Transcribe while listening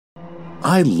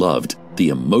I loved the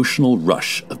emotional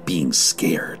rush of being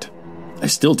scared. I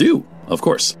still do, of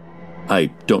course. I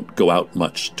don't go out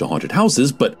much to haunted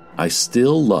houses, but I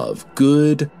still love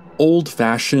good,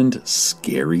 old-fashioned,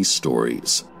 scary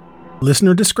stories.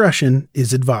 Listener discretion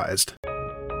is advised.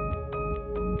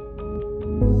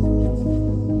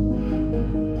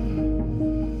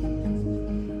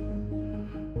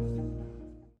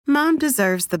 Mom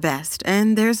deserves the best,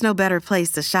 and there's no better place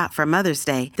to shop for Mother's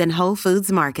Day than Whole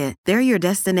Foods Market. They're your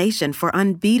destination for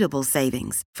unbeatable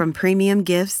savings, from premium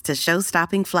gifts to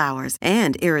show-stopping flowers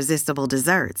and irresistible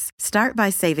desserts. Start by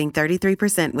saving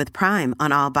 33% with Prime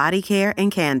on all body care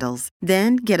and candles.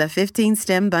 Then get a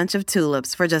 15-stem bunch of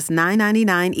tulips for just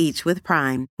 $9.99 each with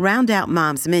Prime. Round out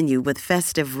Mom's menu with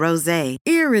festive rosé,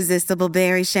 irresistible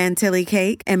berry chantilly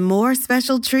cake, and more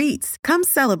special treats. Come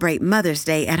celebrate Mother's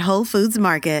Day at Whole Foods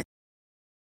Market.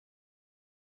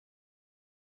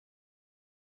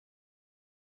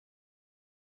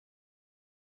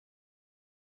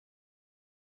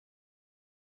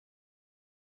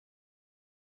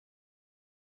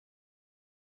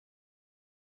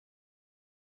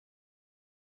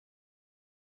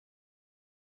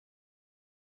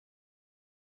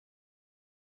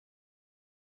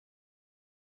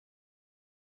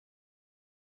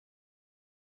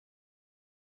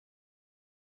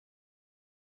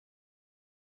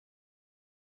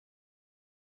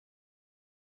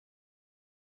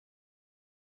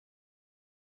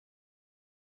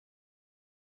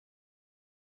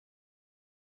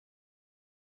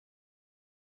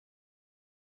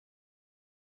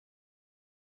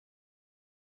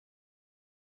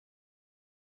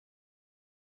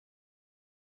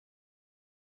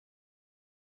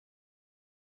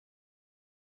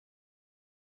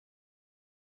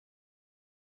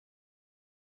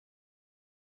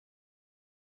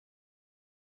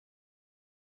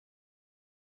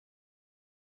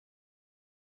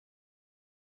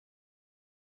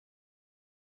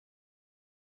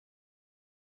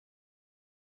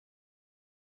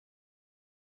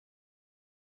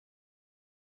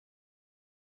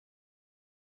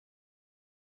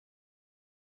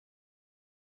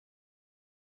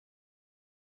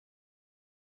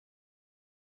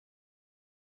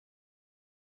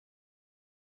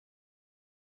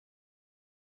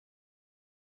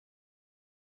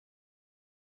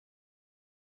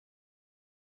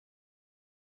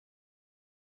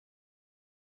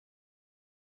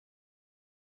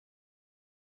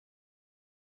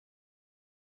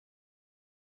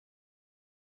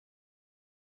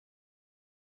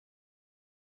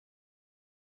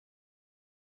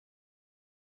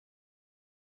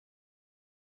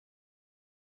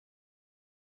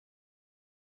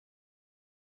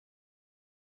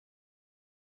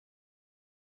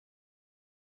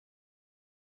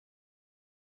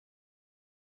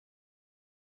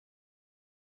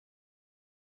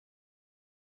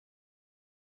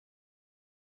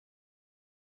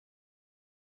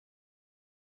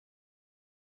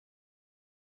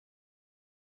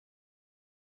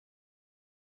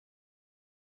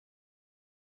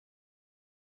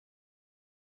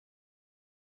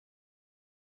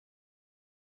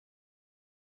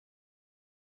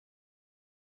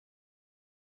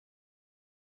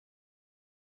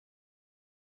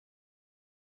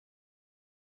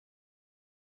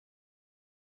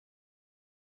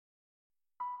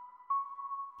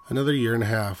 Another year and a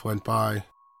half went by.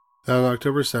 Then on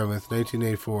October 7th,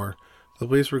 1984, the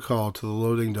police were called to the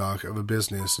loading dock of a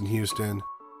business in Houston.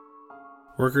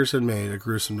 Workers had made a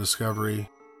gruesome discovery.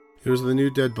 It was the new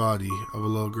dead body of a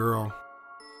little girl.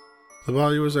 The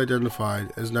body was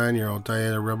identified as 9-year-old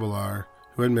Diana Rebelar,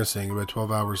 who went missing about 12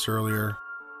 hours earlier.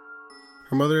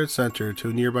 Her mother had sent her to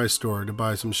a nearby store to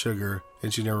buy some sugar,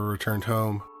 and she never returned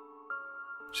home.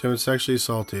 She had been sexually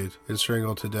assaulted and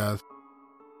strangled to death.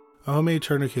 A homemade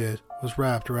tourniquet was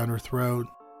wrapped around her throat.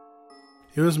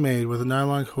 It was made with a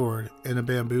nylon cord and a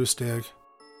bamboo stick.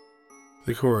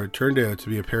 The cord turned out to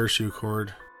be a parachute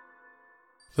cord.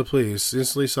 The police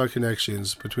instantly saw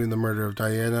connections between the murder of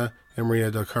Diana and Maria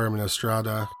del Carmen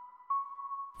Estrada.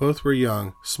 Both were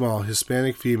young, small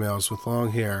Hispanic females with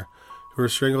long hair who were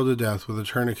strangled to death with a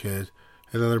tourniquet,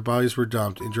 and then their bodies were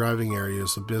dumped in driving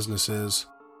areas of businesses.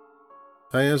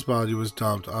 Diana's body was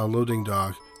dumped on a loading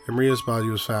dock, and Maria's body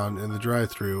was found in the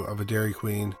drive-thru of a Dairy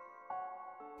Queen.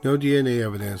 No DNA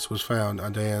evidence was found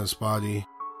on Diana's body.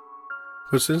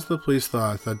 But since the police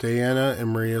thought that Diana and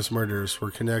Maria's murders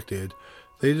were connected,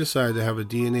 they decided to have a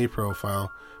DNA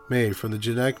profile made from the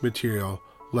genetic material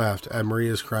left at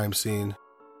Maria's crime scene.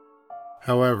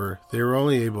 However, they were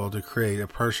only able to create a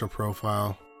partial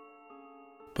profile.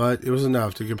 But it was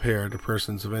enough to compare to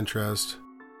persons of interest.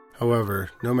 However,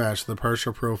 no match to the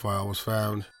partial profile was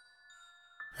found.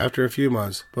 After a few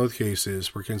months, both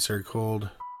cases were considered cold.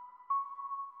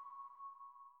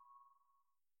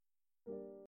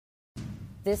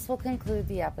 This will conclude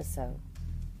the episode.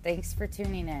 Thanks for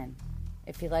tuning in.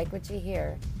 If you like what you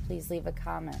hear, please leave a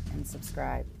comment and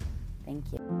subscribe. Thank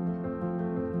you.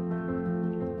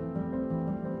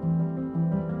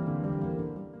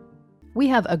 We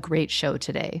have a great show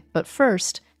today, but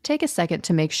first, take a second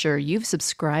to make sure you've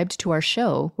subscribed to our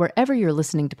show wherever you're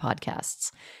listening to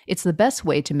podcasts. It's the best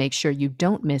way to make sure you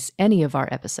don't miss any of our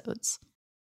episodes.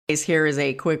 Here is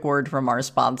a quick word from our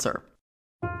sponsor.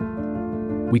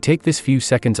 We take this few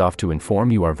seconds off to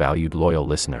inform you, our valued loyal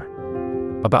listener,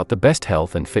 about the best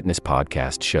health and fitness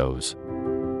podcast shows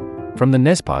from the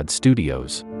Nespod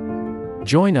Studios.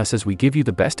 Join us as we give you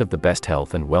the best of the best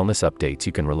health and wellness updates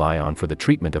you can rely on for the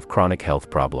treatment of chronic health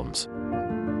problems.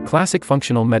 Classic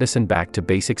functional medicine back to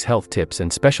basics health tips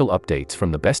and special updates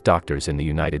from the best doctors in the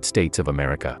United States of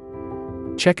America.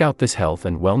 Check out this health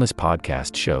and wellness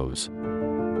podcast shows.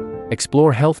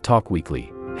 Explore Health Talk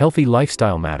Weekly, Healthy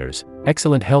Lifestyle Matters,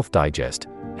 Excellent Health Digest,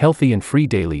 Healthy and Free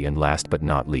Daily, and last but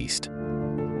not least,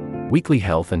 Weekly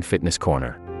Health and Fitness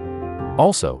Corner.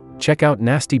 Also, check out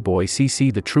Nasty Boy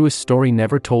CC, the truest story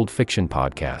never told fiction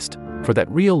podcast, for that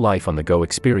real life on the go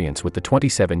experience with the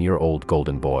 27-year-old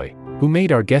golden boy, who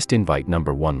made our guest invite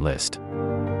 #1 list.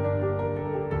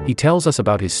 He tells us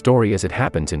about his story as it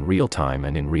happens in real time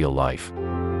and in real life.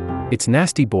 It's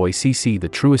Nasty Boy CC, the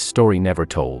truest story never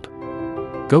told.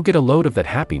 Go get a load of that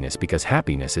happiness, because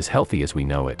happiness is healthy as we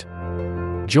know it.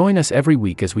 Join us every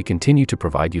week as we continue to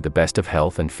provide you the best of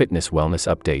health and fitness wellness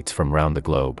updates from around the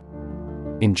globe.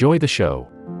 Enjoy the show.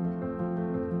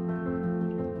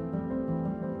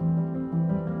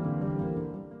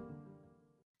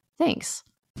 Thanks.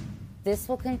 This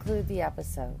will conclude the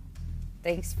episode.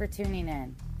 Thanks for tuning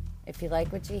in. If you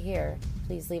like what you hear,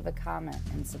 please leave a comment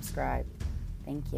and subscribe. Thank you.